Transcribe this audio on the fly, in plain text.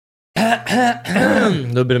A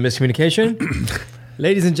little bit of miscommunication.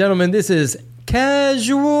 Ladies and gentlemen, this is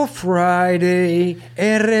Casual Friday.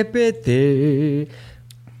 RPT.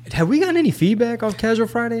 Have we gotten any feedback off Casual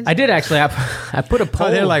Fridays? I did actually. I put a poll.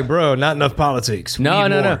 Oh, they're like, bro, not enough politics. No.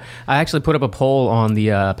 I actually put up a poll on the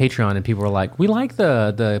Patreon, and people were like, "We like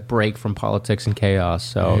the break from politics and chaos."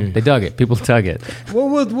 So they dug it. People dug it. Well,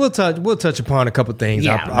 we'll touch upon a couple things.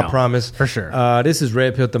 I promise for sure. This is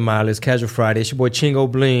Red Pill Tamales, Casual Friday. It's your boy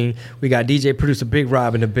Chingo Bling. We got DJ producer Big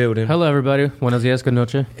Rob in the building. Hello, everybody. Buenos dias, good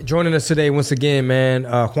noche. Joining us today once again, man.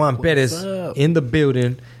 Juan Perez in the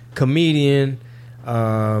building, comedian.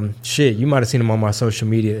 You might have seen him on my social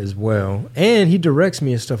media as well, and he directs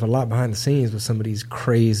me and stuff a lot behind the scenes with some of these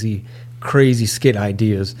crazy skit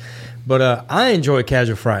ideas. But I enjoy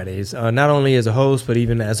Casual Fridays, not only as a host but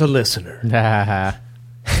even as a listener.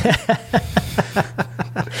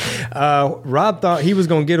 Rob thought he was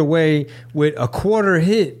gonna get away with a quarter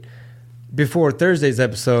hit before Thursday's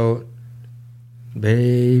episode.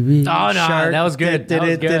 Baby shark. That was good. That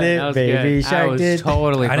was good. Baby shark. I was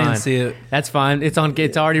totally fine. I didn't see it. That's fine. It's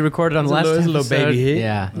already recorded on the last episode. It's a little baby hit.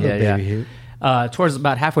 Yeah. Baby hit. Towards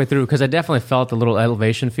about halfway through, because I definitely felt the little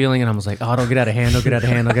elevation feeling, and I was like, "Oh, don't get out of hand! Don't get out of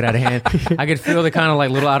hand! Don't get out of hand!" I could feel the kind of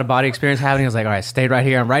like little out of body experience happening. I was like, "All right, stay right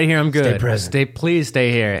here. I'm right here. I'm good. Stay present. Please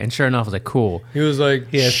stay here." And sure enough, I was like, "Cool." He was like,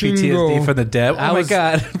 He has PTSD for the dead. Oh my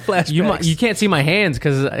God! Flashbacks. You can't see my hands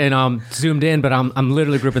because I'm zoomed in, but I'm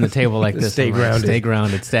literally gripping the table like this. Stay grounded. Stay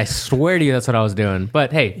grounded. I swear to you, that's what I was doing.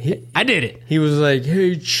 But hey, I did it. He was like,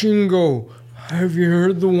 "Hey, Chingo, have you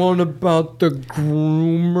heard the one about the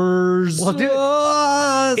groomers?" Well, dude,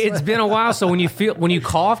 it's been a while. So when you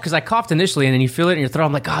cough, because I coughed initially, and then you feel it in your throat,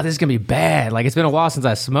 I'm like, "God, this is gonna be bad." Like it's been a while since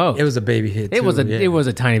I smoked. It was a baby hit. It was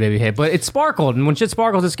a tiny baby hit, but it sparkled, and when shit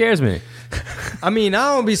sparkles, it scares me. I mean,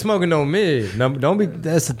 I don't be smoking no mid. No, don't be.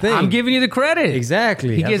 That's the thing. I'm giving you the credit.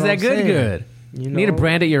 Exactly. He gives that good. You need to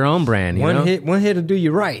brand it your own brand. One hit will do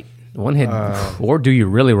you right. One hit, or do you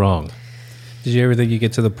really wrong? Did you ever think you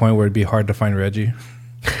get to the point where it'd be hard to find Reggie?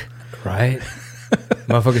 Right.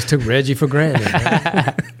 Motherfuckers took Reggie for granted.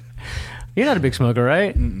 You're not a big smoker,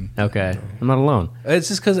 right? Okay. I'm not alone. It's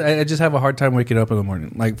just because I just have a hard time waking up in the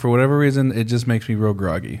morning. Like, for whatever reason, it just makes me real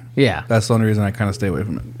groggy. Yeah. That's the only reason I kind of stay away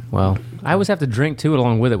from it. Well, I always have to drink, too,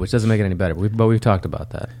 along with it, which doesn't make it any better. But we've talked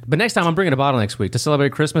about that. But next time, I'm bringing a bottle next week. To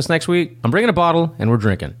celebrate Christmas next week, I'm bringing a bottle, and we're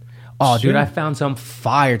drinking. Oh, dude, I found some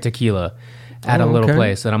fire tequila at a little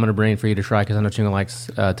place that I'm going to bring for you to try because I know Chingo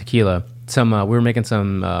likes tequila. We were making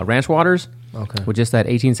some ranch waters with just that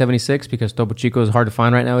 1876 because Topo Chico is hard to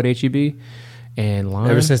find right now at HEB. And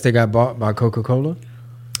lime. Ever since they got bought by Coca-Cola?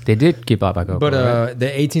 They did get bought by Coca-Cola. But the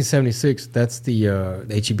 1876, that's the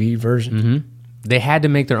HEB version? Mm-hmm. They had to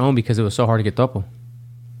make their own because it was so hard to get Topo.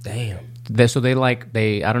 Damn.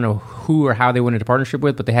 I don't know who or how they went into partnership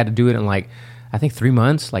with, but they had to do it in I think 3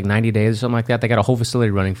 months, 90 days or something like that. They got a whole facility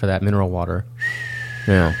running for that mineral water.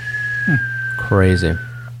 Yeah. Crazy.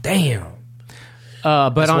 Damn.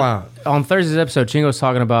 But on Thursday's episode, Chingo's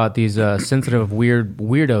talking about these sensitive,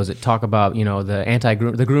 weirdos that talk about,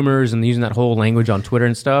 the the groomers and using that whole language on Twitter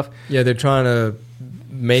and stuff. Yeah, they're trying to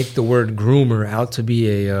make the word groomer out to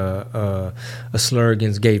be a slur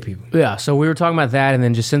against gay people. Yeah, so we were talking about that, and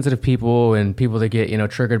then just sensitive people and people that get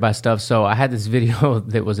triggered by stuff. So I had this video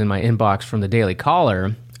that was in my inbox from the Daily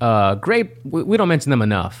Caller. Great. We don't mention them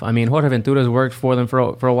enough. I mean, Jorge Ventura's worked for them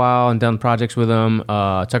for a while and done projects with them.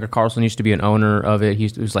 Tucker Carlson used to be an owner of it.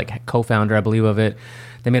 He was co-founder, I believe, of it.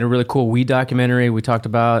 They made a really cool weed documentary we talked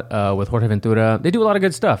about with Jorge Ventura. They do a lot of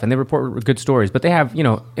good stuff, and they report good stories. But they have,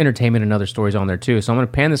 entertainment and other stories on there, too. So I'm going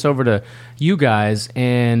to pan this over to you guys.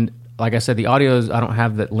 And like I said, the audios, I don't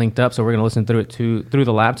have that linked up, so we're going to listen through it through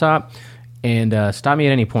the laptop. And stop me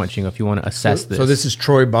at any point, Chingo, if you want to assess this. So this is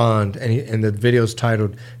Troy Bond, and the video's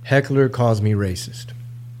titled, Heckler Calls Me Racist.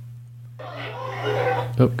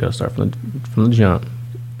 Oh, gotta start from the jump.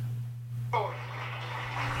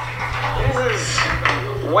 This is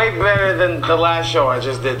way better than the last show I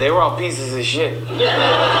just did. They were all pieces of shit.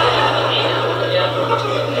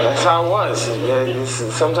 That's how it was.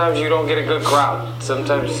 Sometimes you don't get a good crowd.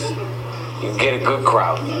 Sometimes you get a good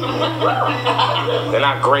crowd. They're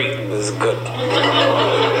not great. This is good.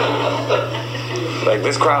 Like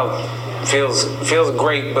this crowd feels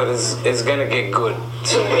great, but it's gonna get good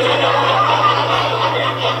soon.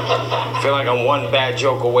 I feel like I'm one bad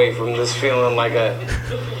joke away from this feeling like a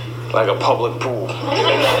public pool.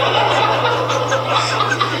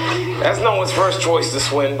 That's no one's first choice to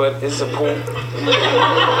swim, but it's a pool.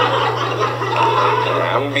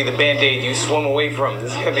 I'm gonna be the Band-Aid you swim away from.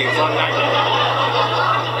 This is gonna be a fun night.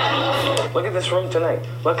 Look at this room tonight.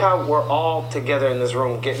 Look how we're all together in this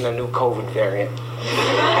room getting a new COVID variant.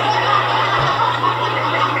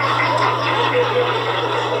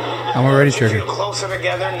 I'm already You feel triggered. closer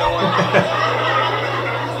together, knowing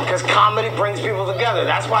because comedy brings people together.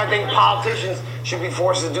 That's why I think politicians should be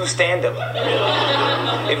forced to do stand-up.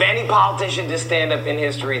 If any politician did stand-up in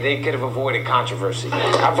history, they could have avoided controversy.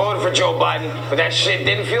 I voted for Joe Biden, but that shit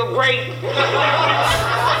didn't feel great.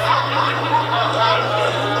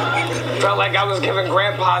 Felt like I was giving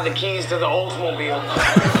Grandpa the keys to the Oldsmobile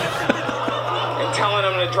and telling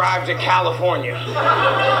him to drive to California.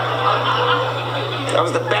 That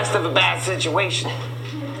was the best of a bad situation.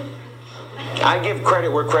 I give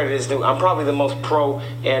credit where credit is due. I'm probably the most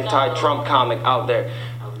pro-anti-Trump comic out there.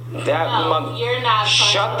 That mother. You're not.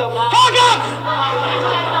 Shut the No. fuck up! Shut the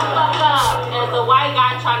fuck up. As a white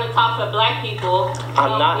guy trying to talk to black people.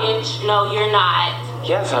 I'm not. Bitch, no, you're not.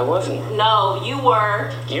 Yes, I wasn't. No, you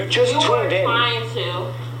were. You just You were tuned in. trying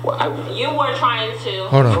to. Well, You were trying to.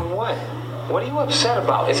 Hold on. for what? What are you upset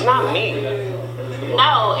about? It's not me.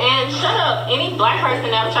 No, and shut up. Any black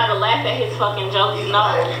person that would try to laugh at his fucking jokes, no.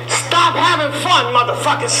 Stop having fun,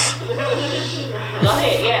 motherfuckers! Go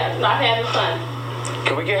ahead, yeah. Stop having fun.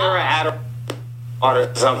 Can we get her an Adam or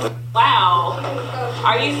something? Wow.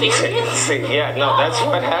 Are you serious? See, yeah, no, that's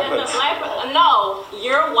what As a happens. black no,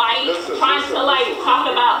 you're white trying to like talk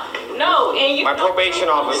about no, and you. My probation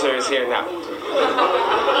officer is here now.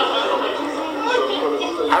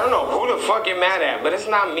 I don't know who the fuck you're mad at, but it's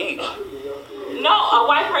not me. No, a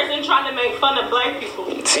white person trying to make fun of black people.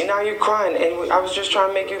 See, now you're crying, and I was just trying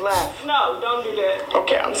to make you laugh. No, don't do that.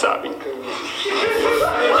 Okay, I'm sorry.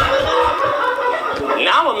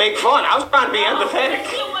 Now I'm gonna make fun. I was trying to be empathetic.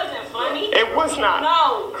 It wasn't funny. It was not.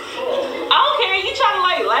 No. I don't care. You trying to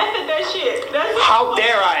like laugh at that shit. That's How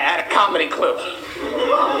dare I at a comedy club?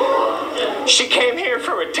 She came here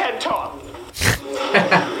for a TED Talk.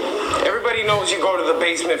 Everybody knows you go to the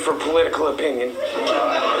basement for political opinion.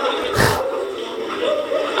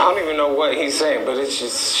 I don't even know what he's saying, but it's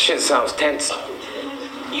just shit sounds tense.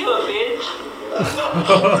 You a bitch.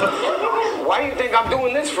 Why do you think I'm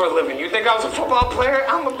doing this for a living? You think I was a football player?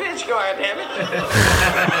 I'm a bitch, god damn it.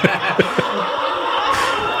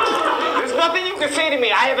 There's nothing you can say to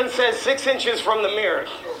me I haven't said 6 inches from the mirror.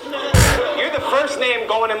 You're the first name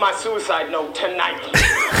going in my suicide note tonight.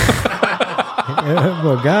 Yeah,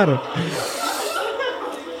 well, got him.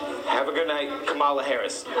 Have a good night, Kamala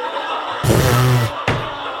Harris. Now's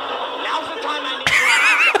the time I need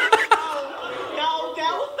No,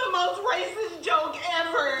 that was the most racist joke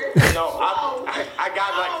ever. you. No, I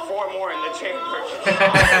got like 4 more in the chamber.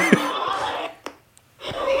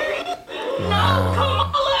 No,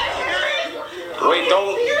 Kamala Harris. Wait,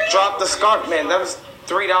 don't drop the scarf, man. That was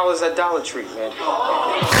 $3 at Dollar Tree, man.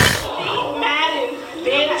 Madden,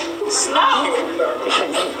 bitch. No.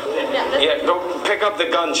 Yeah, go pick up the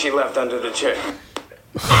gun she left under the chair. Are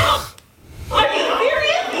you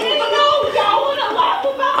serious? No, y'all want to laugh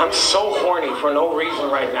about I'm so horny for no reason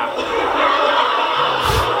right now.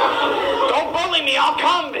 Don't bully me, I'll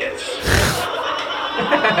come, bitch.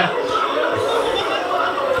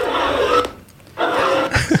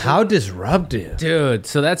 How disruptive. Dude,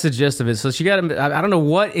 so that's the gist of it. So she got him. I don't know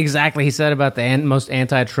what exactly he said about the most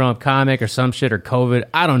anti-Trump comic or some shit or COVID.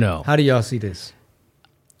 I don't know. How do y'all see this?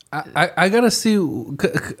 I gotta see.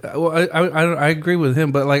 Well, I agree with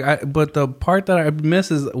him, but but the part that I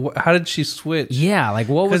miss is how did she switch? Yeah, like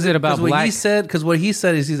what was it about what black? he said? Because what he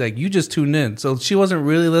said is he's like, you just tuned in, so she wasn't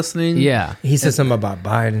really listening. Yeah, He said something about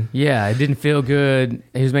Biden. yeah, it didn't feel good.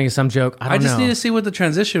 He was making some joke. I I don't just know. need to see what the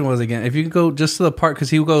transition was again. If you could go just to the part, because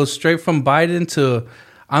he goes straight from Biden to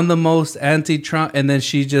I'm the most anti-Trump, and then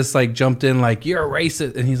she just like jumped in like you're a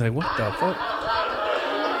racist, and he's like, what the fuck?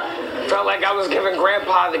 Felt like I was giving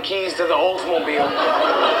Grandpa the keys to the Oldsmobile,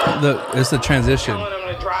 It's the transition. telling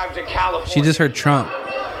him to drive to California. She just heard Trump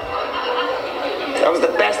That was the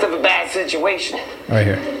best of a bad situation. right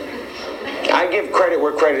here. I give credit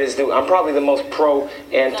where credit is due. I'm probably the most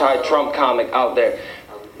pro-anti-Trump comic out there.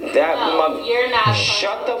 That mother. You're not.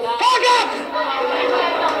 Shut the No. fuck up! Shut the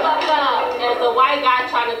fuck up. As a white guy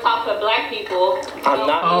trying to talk to black people. I'm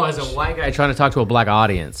not. Oh, as a white guy trying to talk to a black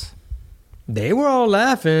audience. They were all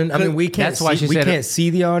laughing. I mean, we can't. That's why see, she we said- can't see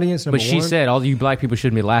the audience. But she one. said all you black people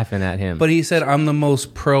shouldn't be laughing at him. But he said, I'm the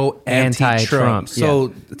most pro-anti-Trump. Anti-Trump,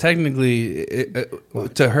 So technically,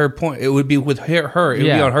 to her point, it would be with her. It would be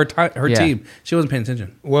Yeah. on her Yeah. team. She wasn't paying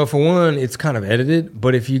attention. Well, for one, it's kind of edited.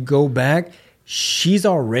 But if you go back, she's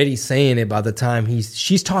already saying it by the time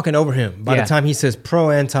she's talking over him. By Yeah. the time he says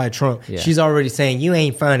pro-anti-Trump, Yeah. she's already saying, you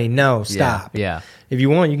ain't funny. No, stop. yeah. If you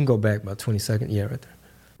want, you can go back about 20 seconds. Yeah, right there.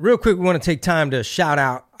 Real quick, we want to take time to shout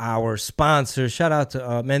out our sponsors. Shout out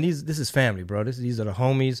to, man, this is family, bro. These are the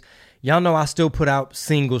homies. Y'all know I still put out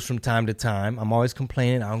singles from time to time. I'm always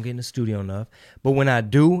complaining I don't get in the studio enough. But when I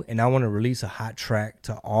do, and I want to release a hot track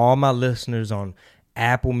to all my listeners on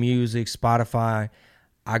Apple Music, Spotify,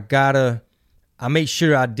 I make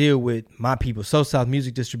sure I deal with my people. So South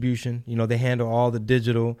Music Distribution, they handle all the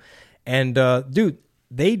digital. And, dude,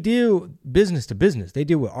 they deal business to business. They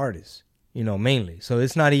deal with artists, mainly. So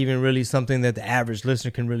it's not even really something that the average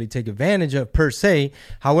listener can really take advantage of per se.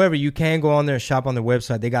 However, you can go on there and shop on their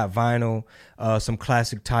website. They got vinyl, some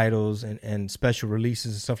classic titles and special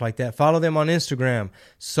releases and stuff like that. Follow them on Instagram,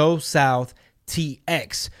 So South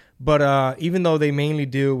TX. But even though they mainly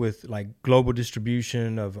deal with like global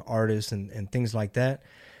distribution of artists and things like that,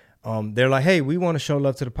 they're like, hey, we want to show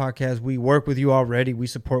love to the podcast. We work with you already. We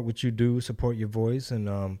support what you do, support your voice,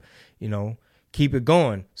 and, keep it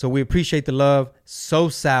going. So we appreciate the love. So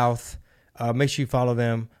South. Make sure you follow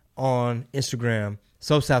them on Instagram,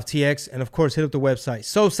 So South TX. And, of course, hit up the website,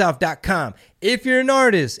 SoSouth.com. If you're an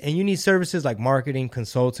artist and you need services like marketing,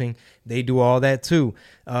 consulting, they do all that too.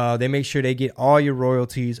 They make sure they get all your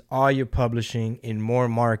royalties, all your publishing in more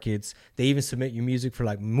markets. They even submit your music for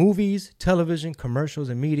like movies, television, commercials,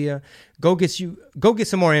 and media. Go get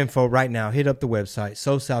some more info right now. Hit up the website,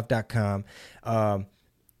 SoSouth.com.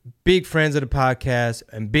 Big friends of the podcast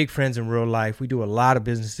and big friends in real life. We do a lot of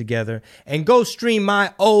business together. And go stream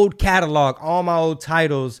my old catalog, all my old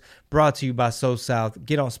titles brought to you by So South.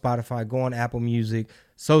 Get on Spotify, go on Apple Music.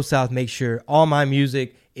 So South, make sure all my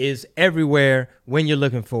music is everywhere when you're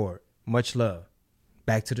looking for it. Much love.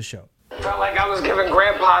 Back to the show. Felt like I was giving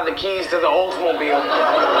Grandpa the keys to the Oldsmobile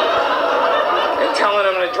and telling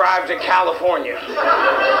him to drive to California.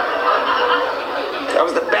 That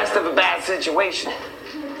was the best of a bad situation.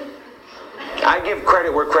 I give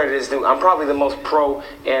credit where credit is due. I'm probably the most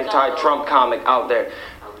pro-anti-Trump comic out there.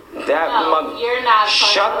 You're not.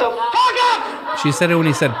 Shut the fuck up! She said it when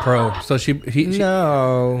he said pro. So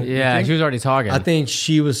No. Yeah, she was already talking. I think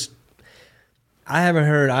she was... I haven't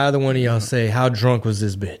heard either one of y'all say, how drunk was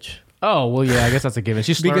this bitch? Oh, well, yeah, I guess that's a given.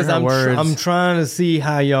 She's slurring Because her words. I'm trying to see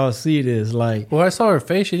how y'all see this. Like, Well, I saw her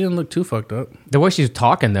face. She didn't look too fucked up. The way she's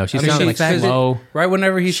talking, though, she sounded like slow. Right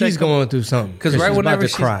whenever he said... she's going through something. Because right she's whenever about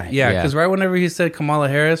to cry. Yeah, because right whenever he said Kamala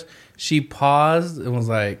Harris, she paused and was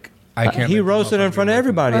like, I can't... He roasted her in front of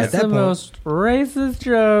everybody That's at that the point. most racist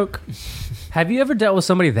joke. Have you ever dealt with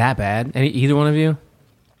somebody that bad? Either one of you?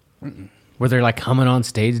 Where they're like coming on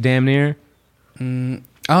stage damn near?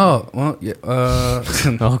 Oh, well, yeah.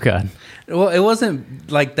 Oh, God. Well, it wasn't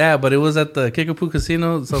like that, but it was at the Kickapoo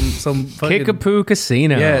Casino. Some fucking... Kickapoo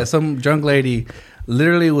Casino. Yeah, some drunk lady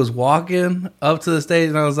literally was walking up to the stage,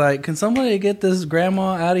 and I was like, can somebody get this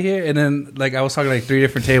grandma out of here? And then, like, I was talking like 3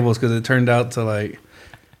 different tables because it turned out to, like...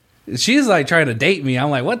 She's like trying to date me.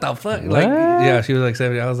 I'm like, what the fuck? What? Like, yeah, she was like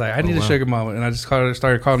 70. I was like, I need a sugar mama, and I just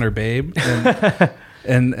started calling her babe.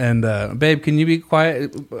 And babe, can you be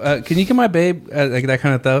quiet? Can you get my babe? Like that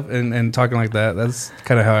kind of stuff, and talking like that. That's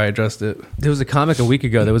kind of how I addressed it. There was a comic a week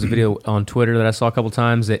ago. There was a video on Twitter that I saw a couple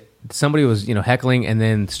times that somebody was, heckling and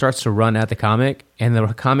then starts to run at the comic, and the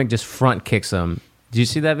comic just front kicks him. Did you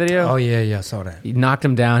see that video? Oh, yeah, I saw that. He knocked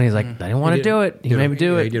him down. He's like, I didn't want to do it. He made me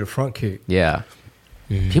do it. He did a front kick. Yeah.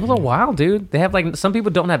 People are wild, dude. They have some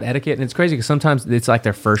people don't have etiquette, and it's crazy because sometimes it's like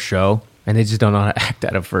their first show, and they just don't know how to act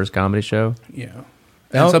at a first comedy show. Yeah.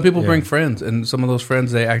 And some people bring friends, and some of those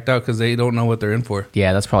friends, they act out because they don't know what they're in for.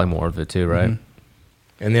 Yeah, that's probably more of it too, right?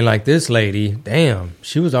 And then like this lady, damn,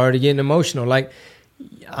 she was already getting emotional. Like,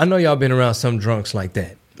 I know y'all been around some drunks like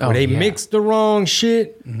that. Or they mixed the wrong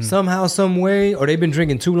shit somehow, some way, or they've been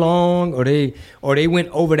drinking too long, or they went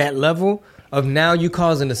over that level of now you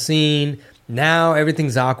causing a scene. Now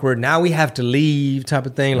everything's awkward. Now we have to leave, type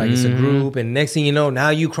of thing. Like it's a group, and next thing you know, now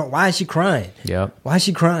you cry. Why is she crying? Yep. Why is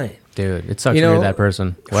she crying? Dude, it sucks to hear that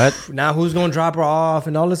person. What? Now who's gonna drop her off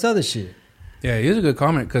and all this other shit? Yeah, he was a good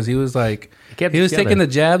comic because he was like, kept he was together. taking the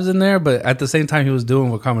jabs in there, but at the same time, he was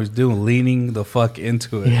doing what comics do, leaning the fuck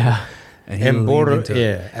into it. Yeah. And he leaned into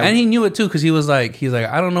it. And he knew it too because he was like,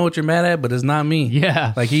 I don't know what you're mad at, but it's not me.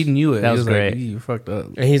 Yeah. Like he knew it. That he was great. Like, you fucked up.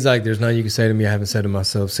 And he's like, there's nothing you can say to me I haven't said to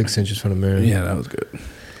myself 6 inches from the mirror. Yeah, that was good.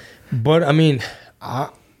 But I mean, I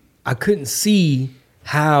couldn't see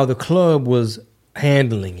how the club was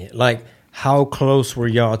handling it. Like, how close were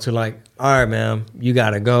y'all to like, all right, man, you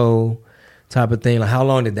gotta go, type of thing? Like, how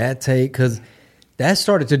long did that take? Because that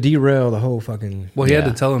started to derail the whole fucking. Well, he had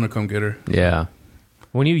to tell him to come get her. Yeah.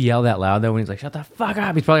 When you yell that loud, though, when he's like, shut the fuck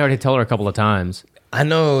up, he's probably already told her a couple of times. I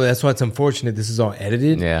know, that's why it's unfortunate this is all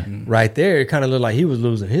edited. Yeah. Right there, it kind of looked like he was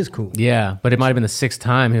losing his cool. Yeah, but it might have been the 6th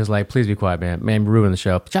time he was like, please be quiet, man. Man, you're ruining the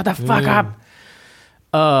show. Shut the fuck up.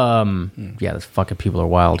 Yeah, those fucking people are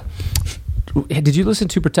wild. Did you listen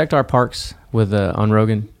to Protect Our Parks with on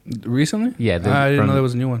Rogan? Recently? Yeah, I didn't know there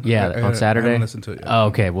was a new one. Yeah, on Saturday. I haven't listened to it yet. Oh,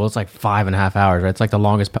 okay. Well, it's like 5.5 hours. Right? It's like the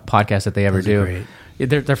longest podcast that they ever do.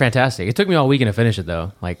 Great. They're fantastic. It took me all weekend to finish it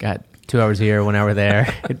though. Like I had 2 hours here, 1 hour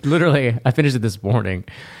there. I finished it this morning.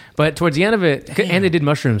 But towards the end of it, and they did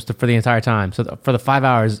mushrooms for the entire time. So for the 5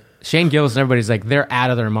 hours, Shane Gillis and everybody's like they're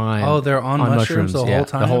out of their mind. Oh, they're on mushrooms the whole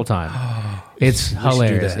time? The whole time. It's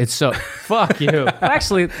hilarious. It's so fuck you.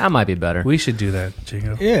 Actually, I might be better. We should do that,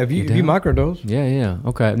 Jingo. Yeah, if you microdose. Yeah.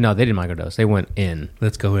 Okay. No, they didn't microdose. They went in.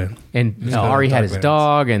 Let's go in. And Ari had his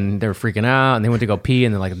dog, and they were freaking out, and they went to go pee,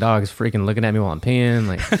 and then like the dog is freaking looking at me while I'm peeing.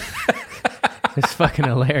 Like, it's fucking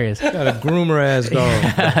hilarious. Got a groomer ass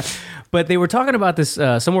dog. But they were talking about this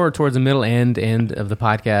somewhere towards the middle end of the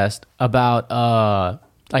podcast about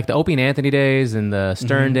like the Opie and Anthony days and the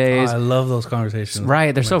Stern days. I love those conversations.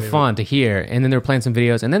 Right. They're so fun to hear. And then they were playing some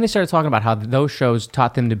videos. And then they started talking about how those shows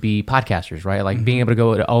taught them to be podcasters, right? Like being able to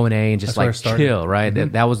go to O&A and just like chill, right?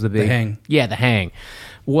 That was the big... The hang. Yeah, the hang.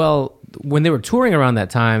 Well, when they were touring around that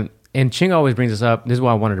time, and Ching always brings this up, this is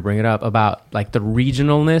why I wanted to bring it up, about like the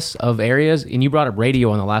regionalness of areas. And you brought up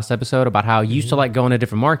radio on the last episode about how you used to like going to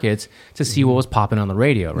different markets to see what was popping on the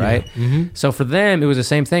radio, right? Yeah. So for them, it was the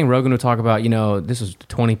same thing. Rogan would talk about, this was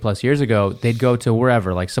 20 plus years ago. They'd go to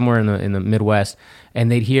wherever, like somewhere in the Midwest, and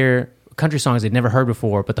they'd hear country songs they'd never heard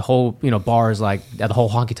before, but the whole, bars, like the whole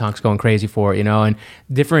honky tonks going crazy for it, and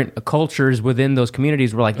different cultures within those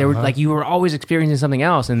communities were like, they were like, you were always experiencing something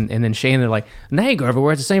else. And then Shane, they're like, nah, you go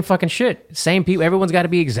everywhere, it's the same fucking shit. Same people, everyone's got to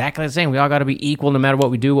be exactly the same. We all got to be equal no matter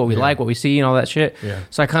what we do, what we like, what we see, and all that shit. Yeah.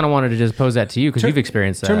 So I kind of wanted to just pose that to you because you've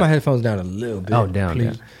experienced that. Turn my headphones down a little bit. Oh, down,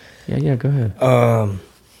 please. Yeah, go ahead.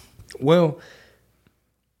 Well,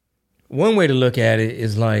 one way to look at it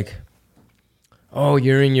is like, oh,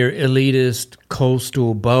 you're in your elitist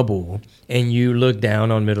coastal bubble and you look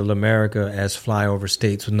down on middle America as flyover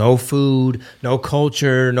states with no food, no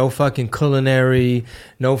culture, no fucking culinary,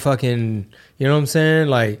 no fucking, you know what I'm saying?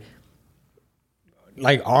 Like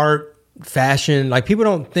art, fashion. Like people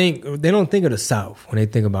don't think of the South when they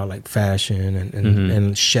think about like fashion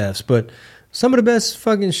and chefs, but some of the best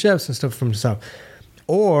fucking chefs and stuff from the South.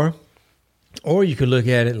 Or you could look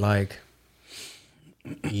at it like,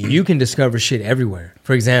 you can discover shit everywhere.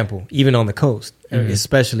 For example, even on the coast,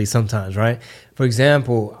 especially sometimes, right? For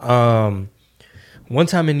example, one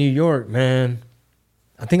time in New York, man,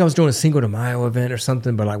 I think I was doing a Cinco de Mayo event or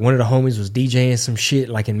something, but like one of the homies was DJing some shit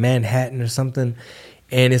like in Manhattan or something.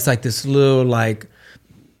 And it's like this little, like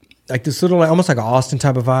almost like an Austin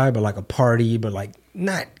type of vibe, but like a party, but like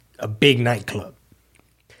not a big nightclub.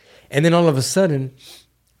 And then all of a sudden,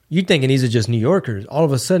 you thinking these are just New Yorkers. All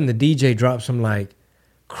of a sudden, the DJ drops some like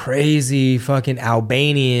crazy fucking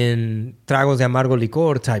Albanian tragos de amargo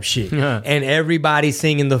licor type shit. Yeah. And everybody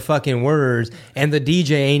singing the fucking words, and the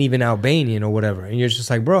DJ ain't even Albanian or whatever. And you're just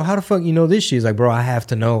like, bro, how the fuck you know this shit? He's like, bro, I have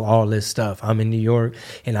to know all this stuff. I'm in New York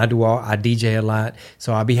and I DJ a lot,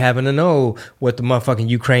 so I be having to know what the motherfucking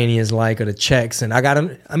Ukrainians like or the Czechs. And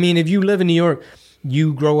if you live in New York,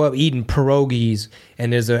 you grow up eating pierogies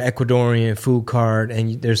and there's an Ecuadorian food cart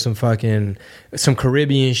and there's some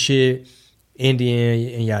Caribbean shit,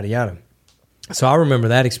 Indian, and yada yada. So I remember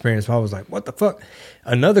that experience where I was like, what the fuck?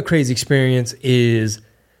 Another crazy experience is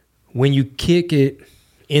when you kick it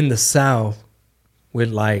in the South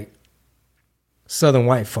with like Southern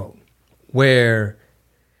white folk, where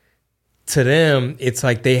to them it's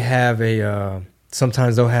like they have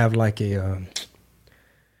sometimes they'll have like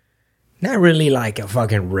not really like a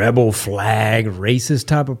fucking rebel flag, racist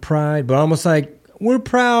type of pride, but almost like we're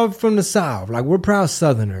proud from the South. Like we're proud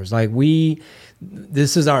Southerners. Like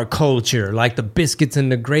this is our culture, like the biscuits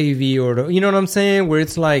and the gravy you know what I'm saying? Where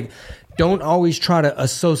it's like, don't always try to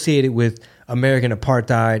associate it with American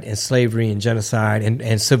apartheid and slavery and genocide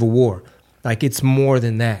and civil war. Like it's more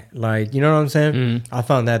than that. Like, you know what I'm saying? Mm. I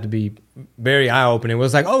found that to be very eye-opening. It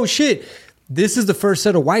was like, oh shit, this is the first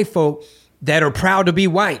set of white folk that are proud to be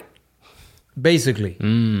white. Basically,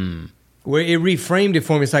 where it reframed it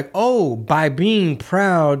for me. It's like, oh, by being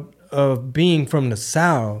proud of being from the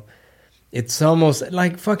South, it's almost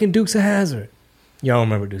like fucking Dukes of Hazzard. Y'all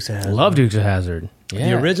remember Dukes of Hazzard? Love Dukes of Hazzard. Yeah.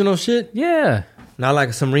 The original shit? Yeah. Not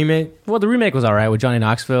like some remake? Well, the remake was all right with Johnny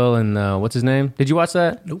Knoxville and what's his name? Did you watch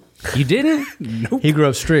that? Nope. You didn't? Nope. He grew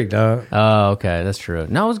up strict, dog. Oh, okay. That's true.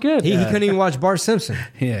 No, it was good. He couldn't even watch Bart Simpson.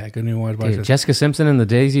 Yeah, I couldn't even watch Bart Simpson. Jessica Simpson and the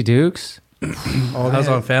Daisy Dukes? I was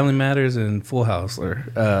on Family Matters and Full House.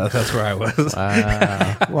 That's where I was.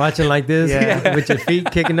 Watching like this with your feet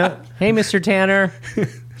kicking up. Hey, Mr. Tanner.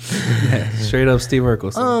 Straight up Steve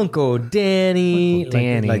Urkel. Uncle Danny. Uncle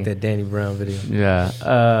Danny. Like that Danny Brown video.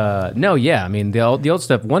 Yeah. No, yeah. I mean, the old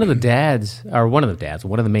stuff. One of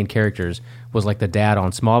the main characters was like the dad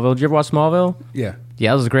on Smallville. Did you ever watch Smallville? Yeah.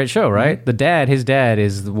 Yeah, that was a great show, right? His dad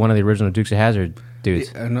is one of the original Dukes of Hazzard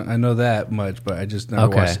dudes. I know that much, but I just never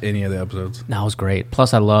watched any of the episodes. That was great.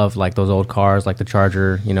 Plus, I love like those old cars, like the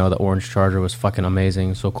Charger. You know, the orange Charger was fucking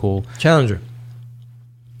amazing. So cool. Challenger.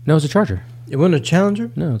 No, it's a Charger. It wasn't a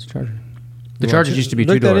Challenger? No, it's a Charger. The Chargers used to be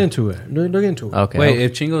two-door. Look into it. Look into it. Okay. Wait,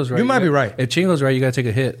 if Chingo's right, You might be right. If Chingo's right, you gotta take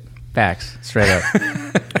a hit. Facts. Straight up.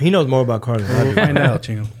 He knows more about cars than I do. Find out,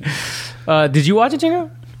 Chingo. Did you watch it, Chingo?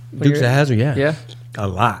 Dukes of Hazzard, yeah. Yeah. A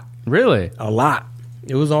lot. Really? A lot.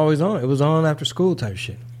 It was always on. It was on after school type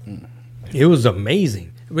shit. It was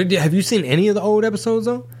amazing. Have you seen any of the old episodes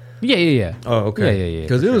though? Yeah. Oh, okay. Yeah.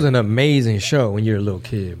 Because it was an amazing show when you're a little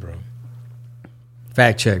kid, bro.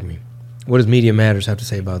 Fact check me. What does Media Matters have to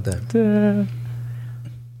say about that?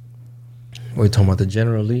 We're talking about the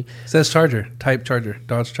General Lee. It says Charger. Type Charger.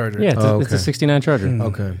 Dodge Charger. Yeah, it's a 69 Charger.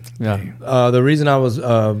 Okay. Yeah. The reason I was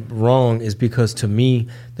wrong is because to me,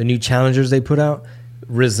 the new Challengers they put out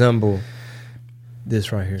resemble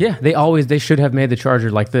this right here. Yeah, they should have made the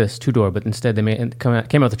Charger like this, two-door, but instead they came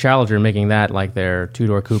out with the Challenger, making that like their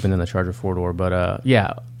two-door coupe and then the Charger four-door. But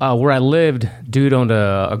where I lived, dude owned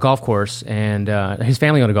a golf course, and his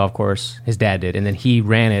family owned a golf course. His dad did, and then he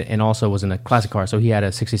ran it and also was in a classic car. So he had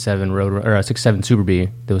a 67 or a 67 Super Bee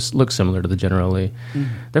that looked similar to the General Lee.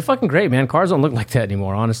 They're fucking great, man. Cars don't look like that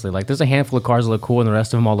anymore, honestly. Like there's a handful of cars that look cool, and the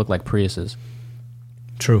rest of them all look like Priuses.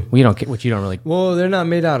 True. You don't really. Well, they're not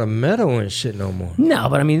made out of metal and shit no more. No,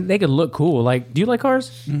 but I mean, they could look cool. Like, do you like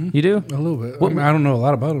cars? Mm-hmm. You do? A little bit. I don't know a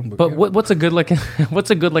lot about them. But what's a good looking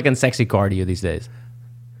sexy car to you these days?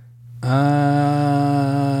 Yeah,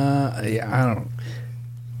 I don't.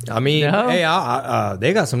 I mean, No? hey,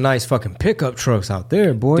 they got some nice fucking pickup trucks out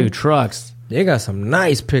there, boy. Dude, trucks. They got some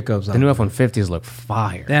nice pickups out The new there. F-150s look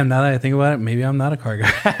fire. Damn, now that I think about it, maybe I'm not a car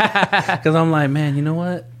guy. Because I'm like, man, you know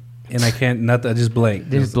what? And I can't, I just blank.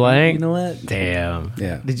 Just blank? You know what? Damn.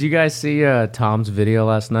 Yeah. Did you guys see Tom's video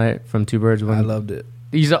last night from Two Birds? I loved it.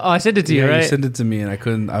 I sent it to you, Yeah, right? you sent it to me, and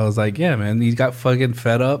I was like, yeah, man. He got fucking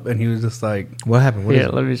fed up, and he was just like, What happened? What is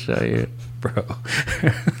it? Let me show you. bro.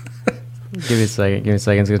 Give me a second. It's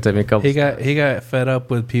going to take me a couple. He got fed up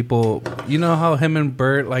with people. You know how him and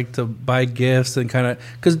Bert like to buy gifts and kind of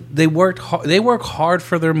because they work hard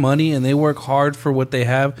for their money and they work hard for what they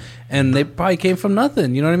have, and they probably came from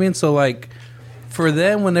nothing. You know what I mean? So like for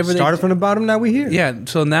them, whenever Started from the bottom, now we here. yeah.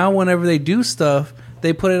 So now whenever they do stuff,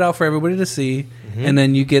 they put it out for everybody to see, and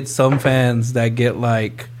then you get some fans that get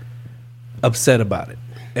like upset about it,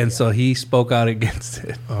 and so he spoke out against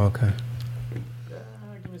it. Oh, okay.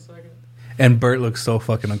 And Bert looks so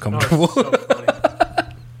fucking uncomfortable.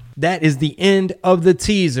 That is the end of the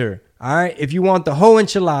teaser. All right. If you want the whole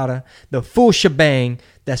enchilada, the full shebang,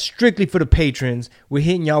 that's strictly for the patrons. We're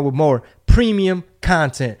hitting y'all with more premium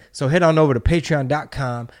content. So head on over to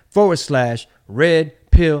patreon.com/Red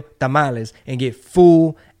Pill Tamales and get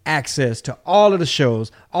full access to all of the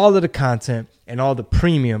shows, all of the content, and all the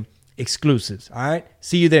premium exclusives. All right.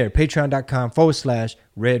 See you there.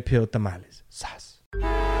 Patreon.com/Red Pill Tamales. Sas.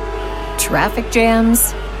 Traffic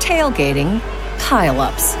jams, tailgating,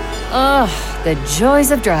 pileups. Ugh, the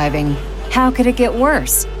joys of driving. How could it get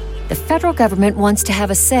worse? The federal government wants to have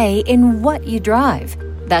a say in what you drive.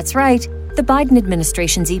 That's right. The Biden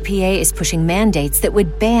administration's EPA is pushing mandates that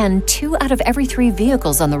would ban 2 out of every 3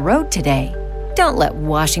 vehicles on the road today. Don't let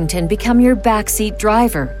Washington become your backseat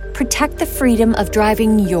driver. Protect the freedom of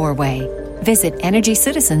driving your way. Visit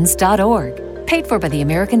EnergyCitizens.org. Paid for by the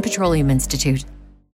American Petroleum Institute.